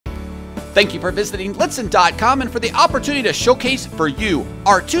Thank you for visiting Lichtsinn.com and for the opportunity to showcase for you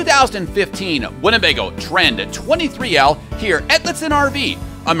our 2015 Winnebago Trend 23L here at Lichtsinn RV,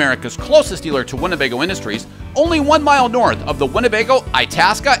 America's closest dealer to Winnebago Industries, only 1 mile north of the Winnebago,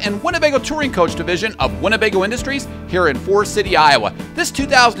 Itasca, and Winnebago Touring Coach division of Winnebago Industries here in Forest City, Iowa. This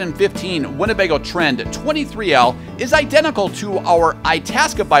 2015 Winnebago Trend 23L is identical to our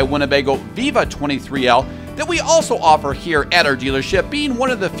Itasca by Winnebago Viva 23L that we also offer here at our dealership, being one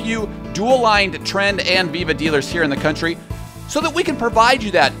of the few dual-lined Trend and Viva dealers here in the country, so that we can provide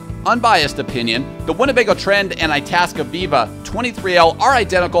you that unbiased opinion. The Winnebago Trend and Itasca Viva 23L are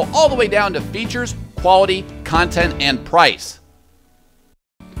identical all the way down to features, quality, content, and price.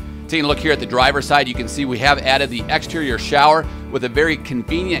 Taking a look here at the driver's side, you can see we have added the exterior shower with a very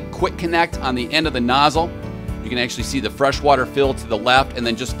convenient quick connect on the end of the nozzle. You can actually see the freshwater fill to the left, and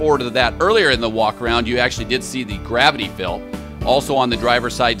then just forward to that, earlier in the walk around, you actually did see the gravity fill. Also on the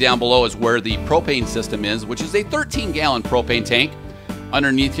driver's side down below is where the propane system is, which is a 13-gallon propane tank.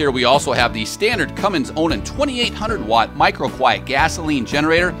 Underneath here, we also have the standard Cummins Onan 2800-watt micro-quiet gasoline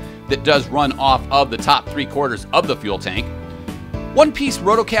generator that does run off of the top 3/4 of the fuel tank. One-piece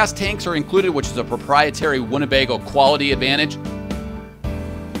rotocast tanks are included, which is a proprietary Winnebago quality advantage.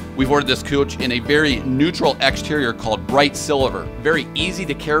 We've ordered this coach in a very neutral exterior called bright silver. Very easy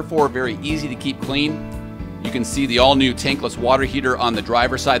to care for, very easy to keep clean. You can see the all-new tankless water heater on the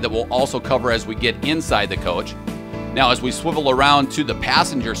driver's side that we'll also cover as we get inside the coach. Now, as we swivel around to the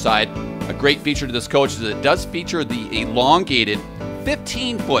passenger side, a great feature to this coach is it does feature the elongated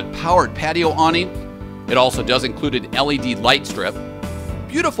 15-foot powered patio awning. It also does include an LED light strip.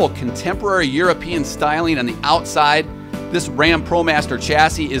 Beautiful contemporary European styling on the outside. This Ram ProMaster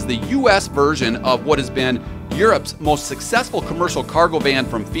chassis is the US version of what has been Europe's most successful commercial cargo van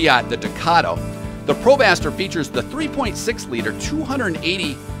from Fiat, the Duchato. The ProMaster features the 3.6-liter,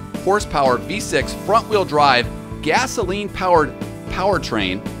 280 horsepower V6 front-wheel drive, gasoline-powered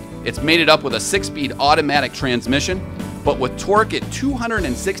powertrain. It's mated up with a 6-speed automatic transmission, but with torque at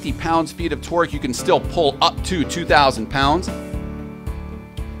 260 pounds-feet of torque, you can still pull up to 2,000 pounds.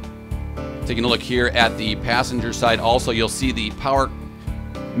 Taking a look here at the passenger side, also you'll see the power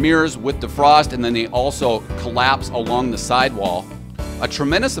mirrors with defrost, and then they also collapse along the sidewall. A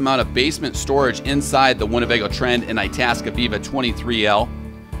tremendous amount of basement storage inside the Winnebago Trend and Itasca Viva 23L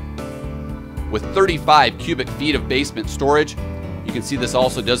with 35 cubic feet of basement storage. You can see this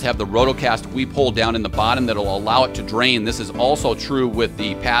also does have the rotocast weep hole down in the bottom that will allow it to drain. This is also true with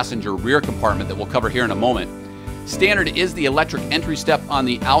the passenger rear compartment that we'll cover here in a moment. Standard is the electric entry step on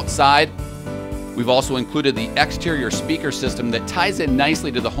the outside. We've also included the exterior speaker system that ties in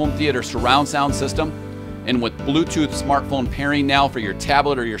nicely to the home theater surround sound system. And with Bluetooth smartphone pairing now for your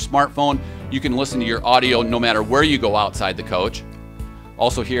tablet or your smartphone, you can listen to your audio no matter where you go outside the coach.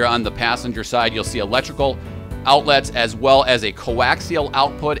 Also here on the passenger side, you'll see electrical outlets as well as a coaxial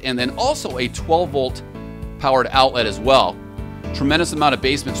output, and then also a 12-volt powered outlet as well. Tremendous amount of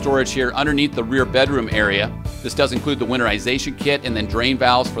basement storage here underneath the rear bedroom area. This does include the winterization kit and then drain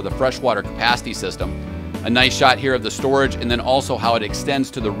valves for the freshwater capacity system. A nice shot here of the storage, and then also how it extends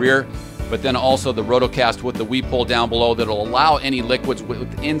to the rear, but then also the rotocast with the weep hole down below that will allow any liquids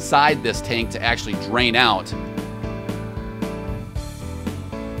inside this tank to actually drain out.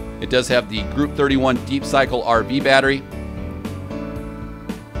 It does have the Group 31 Deep Cycle RV battery.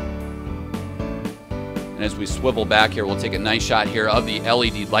 And as we swivel back here, we'll take a nice shot here of the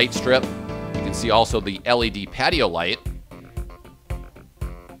LED light strip. You can see also the LED patio light.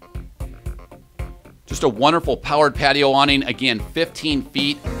 Just a wonderful powered patio awning, again 15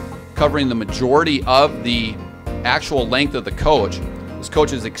 feet, covering the majority of the actual length of the coach. This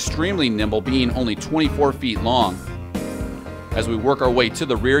coach is extremely nimble, being only 24 feet long. As we work our way to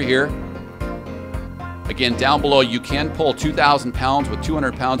the rear here, again down below you can pull 2,000 pounds with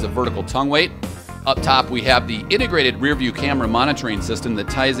 200 pounds of vertical tongue weight. Up top we have the integrated rear view camera monitoring system that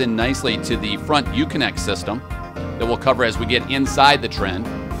ties in nicely to the front Uconnect system that we'll cover as we get inside the Trend.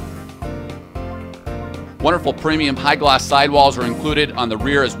 Wonderful premium high gloss sidewalls are included on the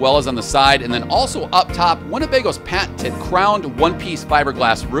rear as well as on the side, and then also up top Winnebago's patented crowned one-piece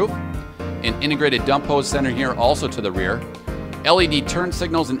fiberglass roof. An integrated dump hose center here also to the rear. LED turn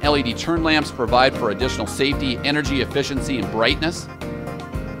signals and LED turn lamps provide for additional safety, energy efficiency, and brightness.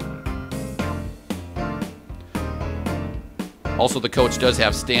 Also, the coach does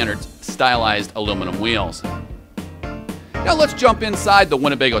have standard stylized aluminum wheels. Now let's jump inside the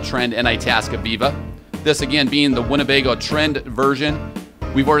Winnebago Trend and Itasca Viva. This again being the Winnebago Trend version.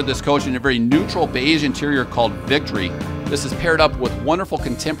 We've ordered this coach in a very neutral beige interior called Victory. This is paired up with wonderful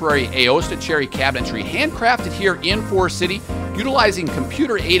contemporary Aosta cherry cabinetry, handcrafted here in Forest City, utilizing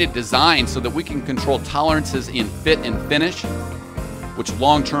computer-aided design so that we can control tolerances in fit and finish, which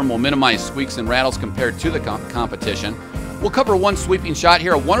long-term will minimize squeaks and rattles compared to the competition. We'll cover one sweeping shot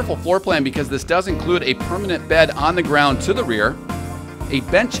here, a wonderful floor plan because this does include a permanent bed on the ground to the rear, a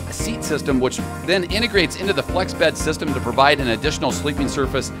bench seat system which then integrates into the flex bed system to provide an additional sleeping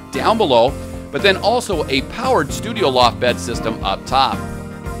surface down below, but then also a powered studio loft bed system up top.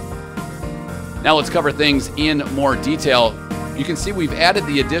 Now let's cover things in more detail. You can see we've added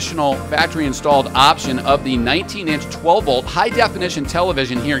the additional factory installed option of the 19-inch 12-volt high-definition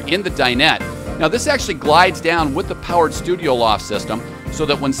television here in the dinette. Now this actually glides down with the powered studio loft system so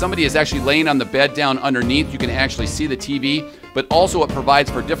that when somebody is actually laying on the bed down underneath, you can actually see the TV, but also it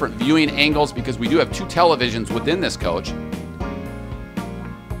provides for different viewing angles because we do have 2 televisions within this coach.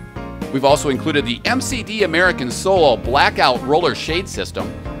 We've also included the MCD American Solo blackout roller shade system.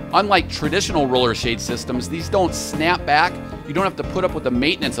 Unlike traditional roller shade systems, these don't snap back. You don't have to put up with the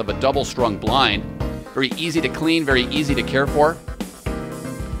maintenance of a double-strung blind. Very easy to clean, very easy to care for.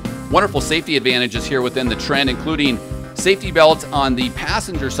 Wonderful safety advantages here within the Trend, including safety belts on the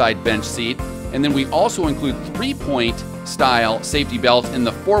passenger side bench seat, and then we also include 3-point style safety belts in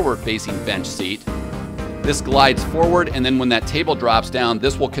the forward-facing bench seat. This glides forward, and then when that table drops down,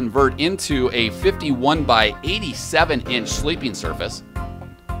 this will convert into a 51 by 87-inch sleeping surface.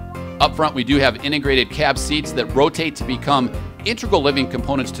 Up front, we do have integrated cab seats that rotate to become integral living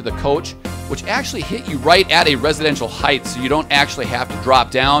components to the coach, which actually hit you right at a residential height, so you don't actually have to drop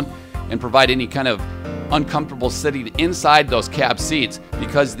down and provide any kind of uncomfortable sitting inside those cab seats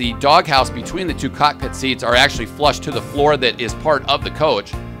because the doghouse between the 2 cockpit seats are actually flush to the floor that is part of the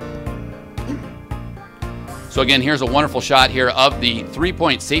coach. So again, here's a wonderful shot here of the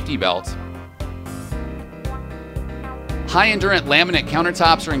 3-point safety belts. High-endurance laminate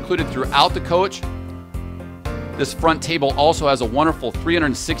countertops are included throughout the coach. This front table also has a wonderful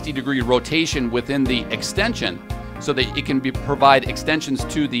 360-degree rotation within the extension so that it can provide extensions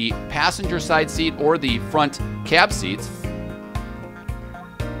to the passenger side seat or the front cab seats.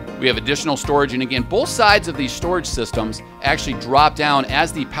 We have additional storage, and again, both sides of these storage systems actually drop down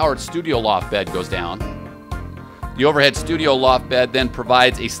as the powered studio loft bed goes down. The overhead studio loft bed then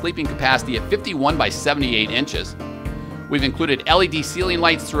provides a sleeping capacity at 51 by 78 inches. We've included LED ceiling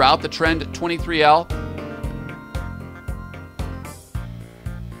lights throughout the Trend 23L.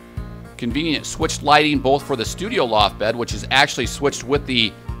 Convenient switched lighting both for the studio loft bed, which is actually switched with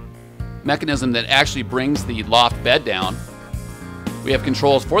the mechanism that actually brings the loft bed down. We have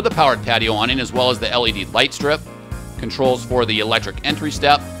controls for the powered patio awning as well as the LED light strip, controls for the electric entry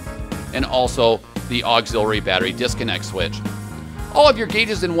step, and also the auxiliary battery disconnect switch. All of your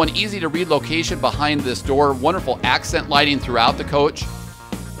gauges in one easy-to-read location behind this door. Wonderful accent lighting throughout the coach.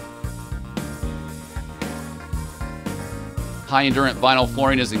 High-endurance vinyl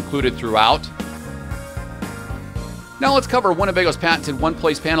flooring is included throughout. Now let's cover Winnebago's patented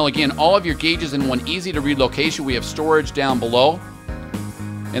one-place panel. Again, all of your gauges in one easy-to-read location. We have storage down below.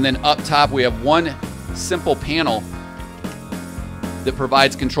 And then up top, we have one simple panel that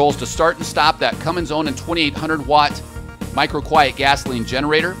provides controls to start and stop that Cummins owned and 2800-watt micro-quiet gasoline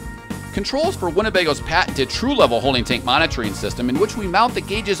generator, controls for Winnebago's patented true level holding tank monitoring system in which we mount the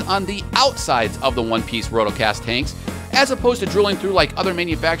gauges on the outsides of the one-piece rotocast tanks as opposed to drilling through like other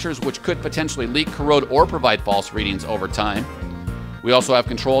manufacturers which could potentially leak, corrode, or provide false readings over time. We also have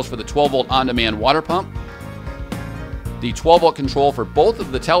controls for the 12-volt on-demand water pump, the 12-volt control for both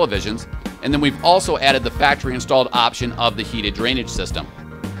of the televisions, and then we've also added the factory-installed option of the heated drainage system.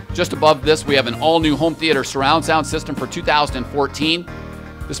 Just above this, we have an all-new home theater surround sound system for 2014.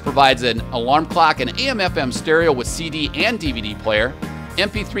 This provides an alarm clock, an AM/FM stereo with CD and DVD player,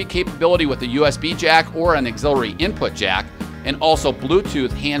 MP3 capability with a USB jack or an auxiliary input jack, and also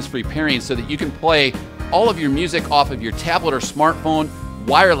Bluetooth hands-free pairing so that you can play all of your music off of your tablet or smartphone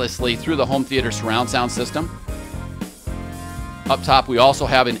wirelessly through the home theater surround sound system. Up top, we also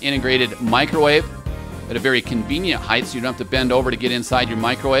have an integrated microwave at a very convenient height, so you don't have to bend over to get inside your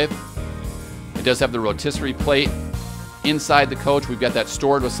microwave. It does have the rotisserie plate inside the coach. We've got that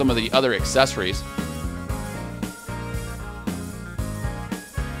stored with some of the other accessories.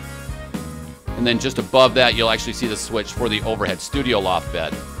 And then just above that, you'll actually see the switch for the overhead studio loft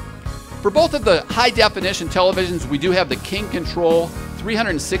bed. For both of the high-definition televisions, we do have the King Control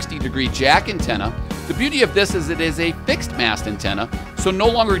 360-degree jack antenna. The beauty of this is it is a fixed mast antenna, so no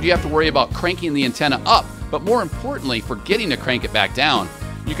longer do you have to worry about cranking the antenna up, but more importantly, forgetting to crank it back down.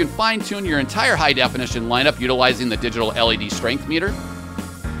 You can fine-tune your entire high-definition lineup utilizing the digital LED strength meter.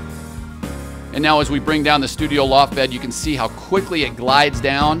 And now as we bring down the studio loft bed, you can see how quickly it glides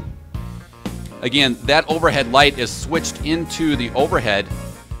down. Again, that overhead light is switched into the overhead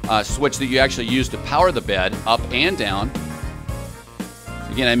switch that you actually use to power the bed up and down.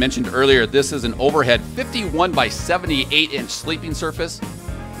 Again, I mentioned earlier, this is an overhead 51 by 78 inch sleeping surface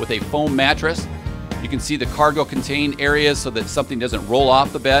with a foam mattress. You can see the cargo contained areas so that something doesn't roll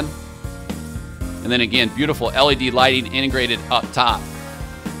off the bed. And then again, beautiful LED lighting integrated up top.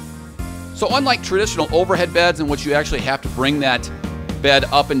 So unlike traditional overhead beds in which you actually have to bring that bed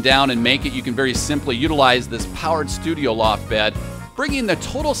up and down and make it, you can very simply utilize this powered studio loft bed, bringing the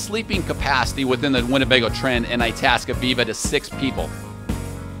total sleeping capacity within the Winnebago Trend and Itasca Viva to 6 people.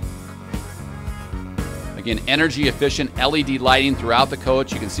 Again, energy efficient LED lighting throughout the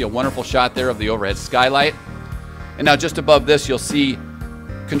coach. You can see a wonderful shot there of the overhead skylight. And now just above this, you'll see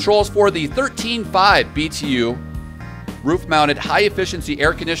controls for the 13.5 BTU roof-mounted high-efficiency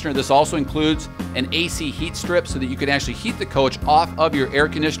air conditioner. This also includes an AC heat strip so that you can actually heat the coach off of your air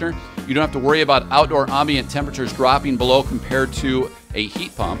conditioner. You don't have to worry about outdoor ambient temperatures dropping below compared to a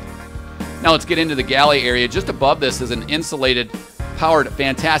heat pump. Now let's get into the galley area. Just above this is an insulated, powered,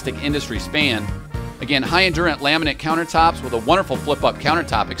 fantastic industry span. Again, high-endurance laminate countertops with a wonderful flip-up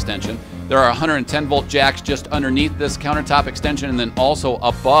countertop extension. There are 110-volt jacks just underneath this countertop extension, and then also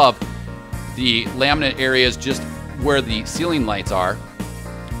above the laminate areas just where the ceiling lights are.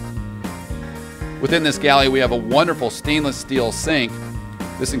 Within this galley, we have a wonderful stainless steel sink.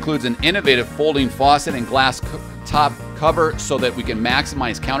 This includes an innovative folding faucet and glass top cover so that we can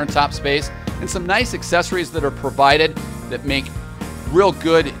maximize countertop space, and some nice accessories that are provided that make real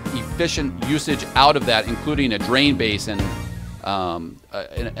good, efficient usage out of that, including a drain basin, an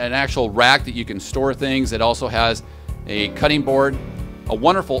actual rack that you can store things. It also has a cutting board, a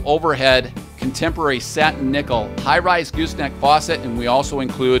wonderful overhead contemporary satin nickel high-rise gooseneck faucet, and we also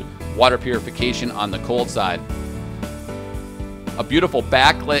include water purification on the cold side. A beautiful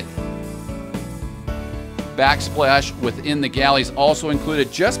backlit backsplash within the galleys also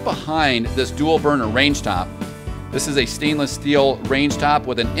included just behind this dual burner range top. This is a stainless steel range top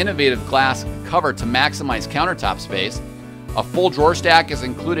with an innovative glass cover to maximize countertop space. A full drawer stack is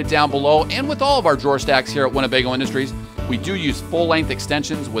included down below, and with all of our drawer stacks here at Winnebago Industries, we do use full-length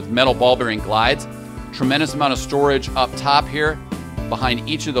extensions with metal ball bearing glides. Tremendous amount of storage up top here behind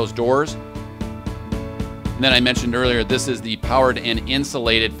each of those doors. And then I mentioned earlier, this is the powered and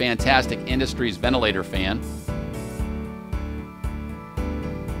insulated Fantastic Industries ventilator fan.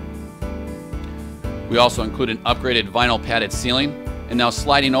 We also include an upgraded vinyl padded ceiling. And now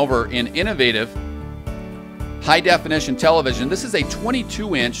sliding over in innovative high-definition television. This is a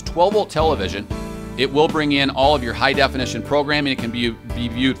 22-inch 12-volt television. It will bring in all of your high-definition programming. It can be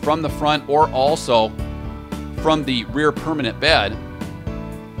viewed from the front or also from the rear permanent bed.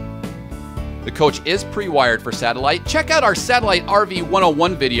 The coach is pre-wired for satellite. Check out our Satellite RV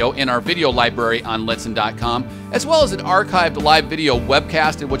 101 video in our video library on Lichtsinn.com, as well as an archived live video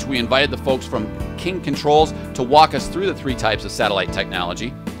webcast in which we invited the folks from King Controls to walk us through the 3 types of satellite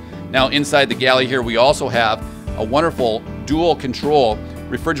technology. Now inside the galley here, we also have a wonderful dual control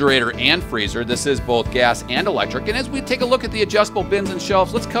refrigerator and freezer. This is both gas and electric. And as we take a look at the adjustable bins and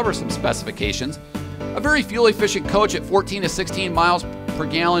shelves, let's cover some specifications. A very fuel efficient coach at 14 to 16 miles per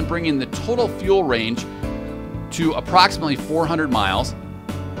gallon, bringing the total fuel range to approximately 400 miles.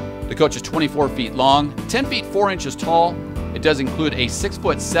 The coach is 24 feet long, 10 feet 4 inches tall. It does include a 6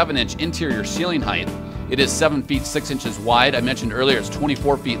 foot 7 inch interior ceiling height. It is 7 feet 6 inches wide. I mentioned earlier it's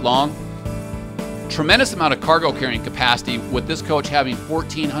 24 feet long. Tremendous amount of cargo carrying capacity, with this coach having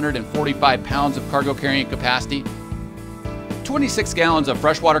 1,445 pounds of cargo carrying capacity. 26 gallons of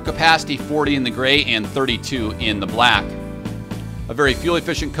freshwater capacity, 40 in the gray and 32 in the black. A very fuel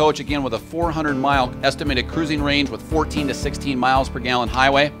efficient coach, again with a 400-mile estimated cruising range with 14 to 16 miles per gallon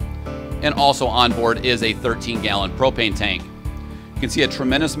highway. And also on board is a 13-gallon propane tank. You can see a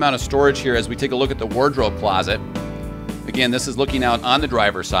tremendous amount of storage here as we take a look at the wardrobe closet. Again, this is looking out on the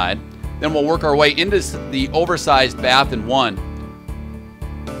driver's side. Then we'll work our way into the oversized bath and one.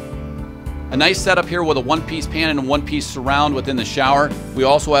 A nice setup here with a one-piece pan and a one-piece surround within the shower. We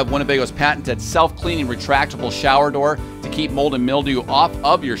also have Winnebago's patented self-cleaning retractable shower door to keep mold and mildew off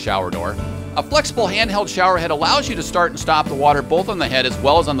of your shower door. A flexible handheld shower head allows you to start and stop the water both on the head as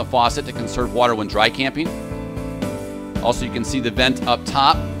well as on the faucet to conserve water when dry camping. Also, you can see the vent up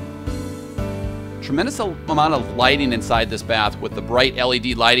top. Tremendous amount of lighting inside this bath with the bright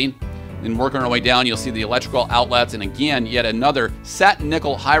LED lighting. And working our way down, you'll see the electrical outlets, and again, yet another satin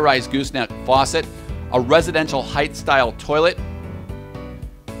nickel high-rise gooseneck faucet, a residential height-style toilet.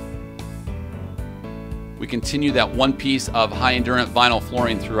 We continue that one piece of high-endurance vinyl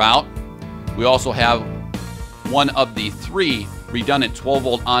flooring throughout. We also have one of the 3 redundant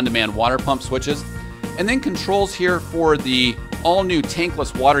 12-volt on-demand water pump switches, and then controls here for the all-new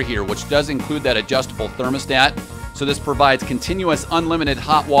tankless water heater, which does include that adjustable thermostat. So this provides continuous unlimited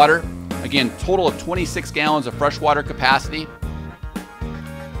hot water. Again, total of 26 gallons of fresh water capacity.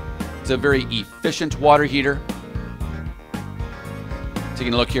 It's a very efficient water heater.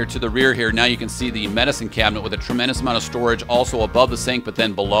 Taking a look here to the rear here, now you can see the medicine cabinet with a tremendous amount of storage also above the sink, but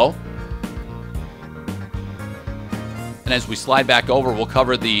then below. And as we slide back over, we'll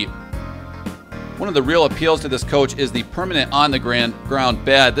cover one of the real appeals to this coach is the permanent on the ground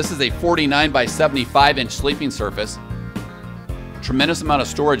bed. This is a 49 by 75 inch sleeping surface. Tremendous amount of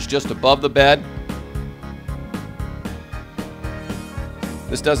storage just above the bed.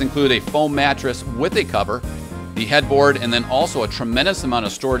 This does include a foam mattress with a cover, the headboard, and then also a tremendous amount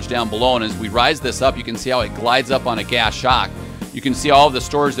of storage down below. And as we rise this up, you can see how it glides up on a gas shock. You can see all of the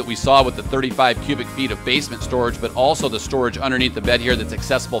storage that we saw with the 35 cubic feet of basement storage, but also the storage underneath the bed here that's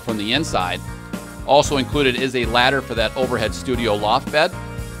accessible from the inside. Also included is a ladder for that overhead studio loft bed.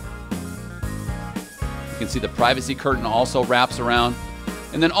 You can see the privacy curtain also wraps around.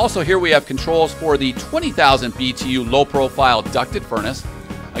 And then also here we have controls for the 20,000 BTU low profile ducted furnace.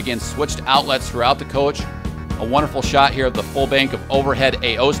 Again, switched outlets throughout the coach. A wonderful shot here of the full bank of overhead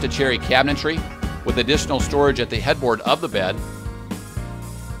Aosta cherry cabinetry with additional storage at the headboard of the bed.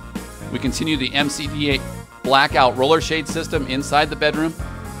 We continue the MCD blackout roller shade system inside the bedroom.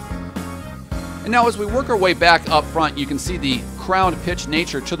 And now as we work our way back up front, you can see the crowned pitch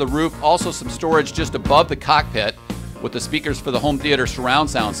nature to the roof. Also some storage just above the cockpit with the speakers for the home theater surround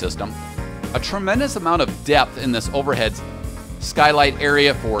sound system. A tremendous amount of depth in this overhead skylight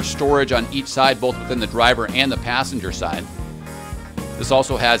area for storage on each side, both within the driver and the passenger side. This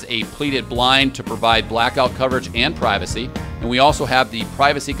also has a pleated blind to provide blackout coverage and privacy. And we also have the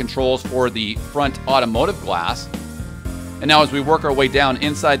privacy controls for the front automotive glass. And now as we work our way down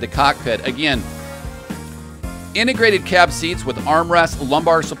inside the cockpit, again, integrated cab seats with armrest,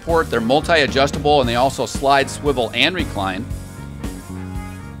 lumbar support. They're multi-adjustable and they also slide, swivel, and recline.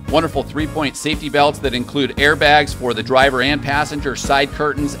 Wonderful 3-point safety belts that include airbags for the driver and passenger, side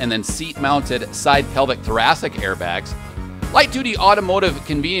curtains, and then seat-mounted side pelvic thoracic airbags. Light-duty automotive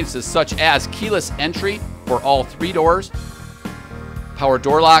conveniences such as keyless entry for all 3 doors, power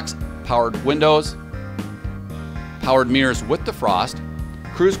door locks, powered windows, powered mirrors with defrost,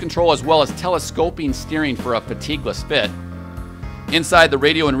 cruise control, as well as telescoping steering for a fatigueless fit. Inside the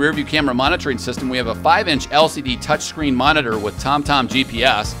radio and rear view camera monitoring system, we have a 5-inch LCD touchscreen monitor with TomTom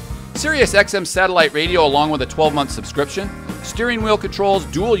GPS, Sirius XM satellite radio along with a 12-month subscription, steering wheel controls,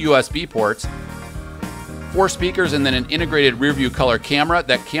 dual USB ports, 4 speakers, and then an integrated rear view color camera.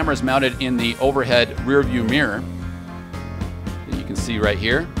 That camera is mounted in the overhead rear view mirror that you can see right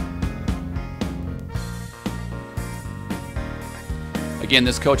here. Again,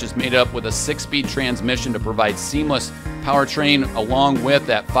 this coach is made up with a 6-speed transmission to provide seamless powertrain along with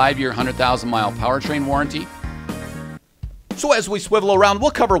that 5-year, 100,000-mile powertrain warranty. So as we swivel around,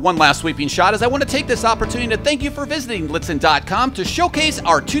 we'll cover one last sweeping shot as I want to take this opportunity to thank you for visiting Lichtsinn.com to showcase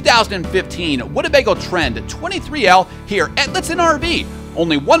our 2015 Winnebago Trend 23L here at Lichtsinn RV.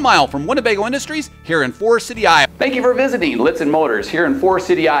 Only 1 mile from Winnebago Industries here in Forest City, Iowa. Thank you for visiting Lichtsinn Motors here in Forest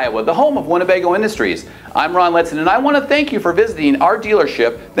City, Iowa, the home of Winnebago Industries. I'm Ron Lichtsinn, and I want to thank you for visiting our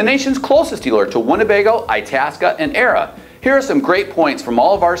dealership, the nation's closest dealer to Winnebago, Itasca, and Era. Here are some great points from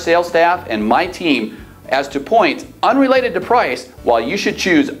all of our sales staff and my team as to points unrelated to price why you should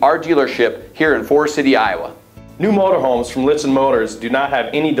choose our dealership here in Forest City, Iowa. New motorhomes from Lichtsinn Motors do not have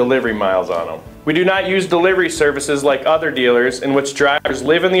any delivery miles on them. We do not use delivery services like other dealers in which drivers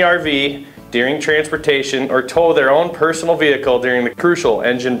live in the RV during transportation or tow their own personal vehicle during the crucial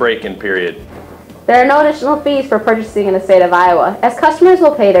engine break-in period. There are no additional fees for purchasing in the state of Iowa, as customers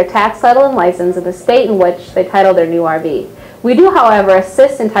will pay their tax, title, and license in the state in which they title their new RV. We do, however,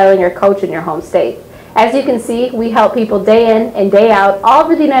 assist in titling your coach in your home state. As you can see, we help people day in and day out all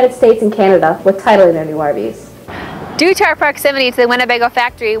over the United States and Canada with titling their new RVs. Due to our proximity to the Winnebago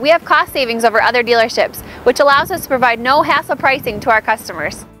factory, we have cost savings over other dealerships, which allows us to provide no hassle pricing to our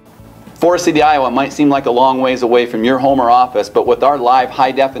customers. Forest City, Iowa might seem like a long ways away from your home or office, but with our live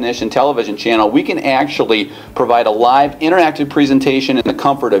high-definition television channel, we can actually provide a live interactive presentation in the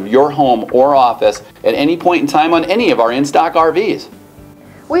comfort of your home or office at any point in time on any of our in-stock RVs.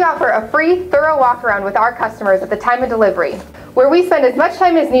 We offer a free, thorough walk-around with our customers at the time of delivery, where we spend as much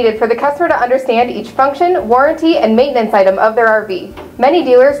time as needed for the customer to understand each function, warranty, and maintenance item of their RV. Many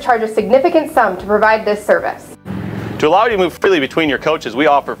dealers charge a significant sum to provide this service. To allow you to move freely between your coaches, we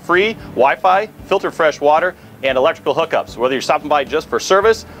offer free Wi-Fi, filter fresh water, and electrical hookups, whether you're stopping by just for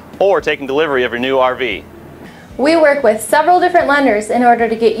service or taking delivery of your new RV. We work with several different lenders in order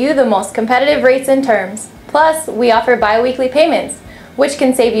to get you the most competitive rates and terms. Plus, we offer bi-weekly payments, which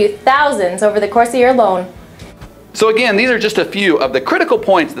can save you thousands over the course of your loan. So again, these are just a few of the critical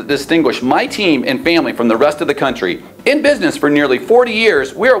points that distinguish my team and family from the rest of the country. In business for nearly 40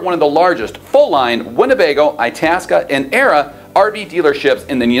 years, we are one of the largest full-line Winnebago, Itasca, and Era RV dealerships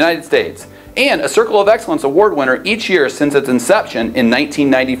in the United States, and a Circle of Excellence Award winner each year since its inception in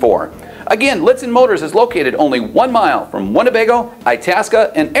 1994. Again, Lichtsinn Motors is located only 1 mile from Winnebago,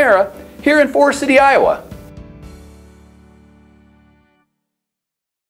 Itasca, and Era here in Forest City, Iowa.